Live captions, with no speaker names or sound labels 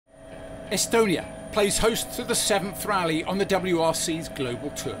Estonia plays host to the 7th rally on the WRC's global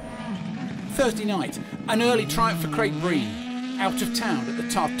tour. Thursday night, an early triumph for Craig Breen, out of town at the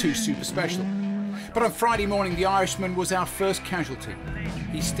Tartu Super Special. But on Friday morning, the Irishman was our first casualty.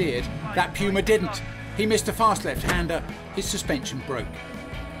 He steered, that Puma didn't. He missed a fast left-hander, his suspension broke.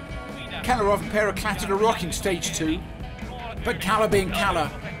 Kalle Rovanperä clattered a rocking stage 2, but Kalle being Kalle,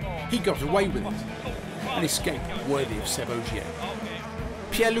 he got away with it. An escape worthy of Seb Ogier.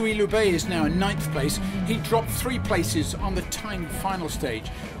 Pierre-Louis Loubet is now in 9th place. He dropped 3 places on the timed final stage.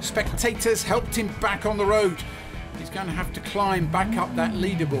 Spectators helped him back on the road. He's going to have to climb back up that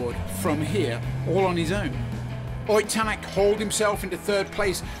leaderboard from here, all on his own. Ott Tänak hauled himself into 3rd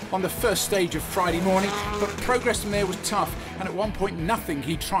place on the first stage of Friday morning, but progress from there was tough, and at one point nothing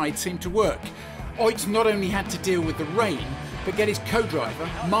he tried seemed to work. Ott not only had to deal with the rain, but get his co-driver,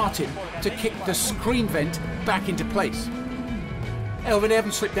 Martin, to kick the screen vent back into place. Elfyn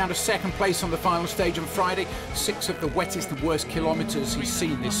Evans slipped down to 2nd place on the final stage on Friday, 6 of the wettest and worst kilometres he's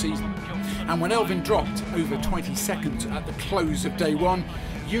seen this season. And when Elfyn dropped over 20 seconds at the close of day 1,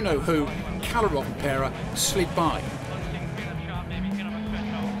 you know who, Kalle Rovanperä, slid by.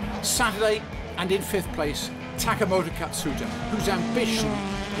 Saturday, and in 5th place, Takamoto Katsuta, whose ambition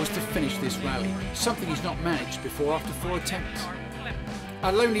was to finish this rally, something he's not managed before after 4 attempts.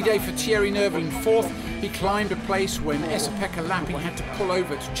 A lonely day for Thierry Neuville in 4th. He climbed a place when Esa-Pekka Lappi had to pull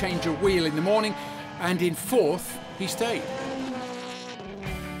over to change a wheel in the morning, and in 4th he stayed.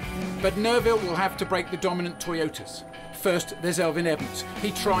 But Neuville will have to break the dominant Toyotas. First, there's Elfyn Evans.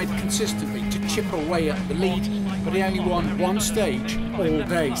 He tried consistently to chip away at the lead, but he only won 1 stage all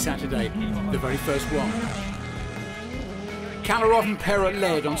day Saturday, the very first one. Kalle Rovanperä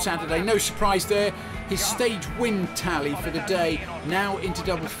led on Saturday, no surprise there. His stage win tally for the day now into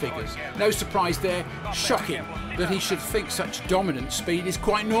double figures. No surprise there, shocking that he should think such dominant speed is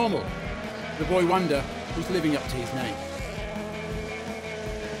quite normal. The boy wonder who's living up to his name.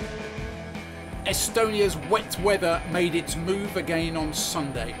 Estonia's wet weather made its move again on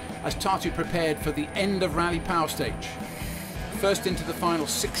Sunday as Tartu prepared for the end of rally power stage. First into the final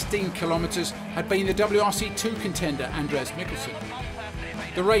 16 kilometres had been the WRC 2 contender Andreas Mikkelsen.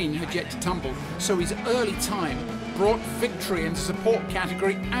 The rain had yet to tumble, so his early time brought victory in the support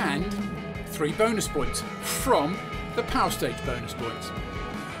category and 3 bonus points from the power stage bonus points.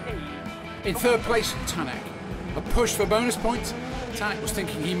 In 3rd place, Tänak. A push for bonus points. Tänak was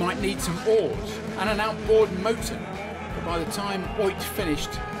thinking he might need some oars and an outboard motor, but by the time Ott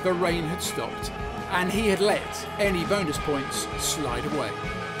finished, the rain had stopped and he had let any bonus points slide away.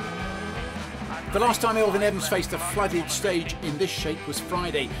 The last time Elfyn Evans faced a flooded stage in this shape was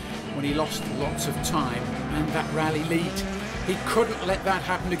Friday, when he lost lots of time and that rally lead. He couldn't let that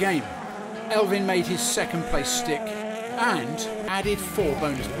happen again. Elfyn made his 2nd place stick and added 4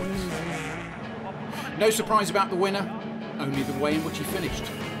 bonus points. No surprise about the winner, only the way in which he finished.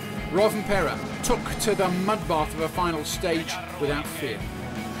 Rovanperä took to the mudbath of a final stage without fear.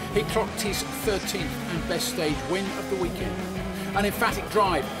 He clocked his 13th and best stage win of the weekend. An emphatic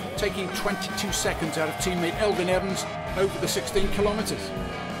drive, taking 22 seconds out of teammate Elfyn Evans over the 16 kilometres.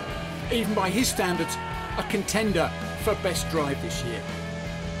 Even by his standards, a contender for best drive this year.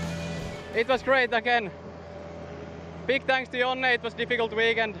 It was great again. Big thanks to Jonne, it was a difficult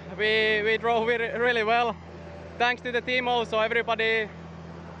weekend. We drove really well. Thanks to the team also, everybody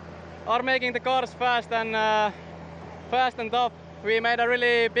are making the cars fast and tough. We made a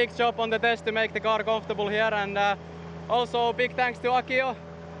really big job on the test to make the car comfortable here, and also big thanks to Akio.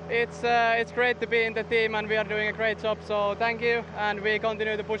 It's great to be in the team and we are doing a great job, so thank you, and we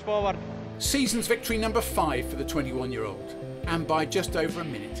continue to push forward. Season's victory number 5 for the 21-year-old, and by just over a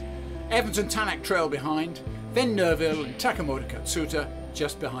minute. Evans and Tänak trail behind, then Neuville and Takamoto Katsuta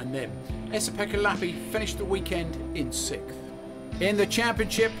just behind them. Esa-Pekka Lappi finished the weekend in 6th. In the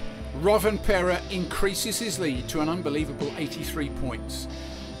championship, Rovanperä increases his lead to an unbelievable 83 points.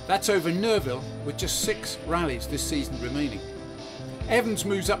 That's over Neuville with just 6 rallies this season remaining. Evans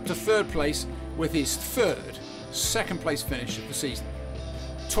moves up to 3rd place with his 3rd, 2nd place finish of the season.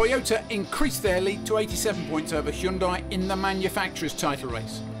 Toyota increased their lead to 87 points over Hyundai in the manufacturer's title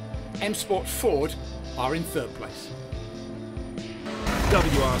race. M Sport Ford are in 3rd place.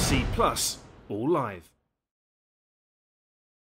 WRC Plus, all live.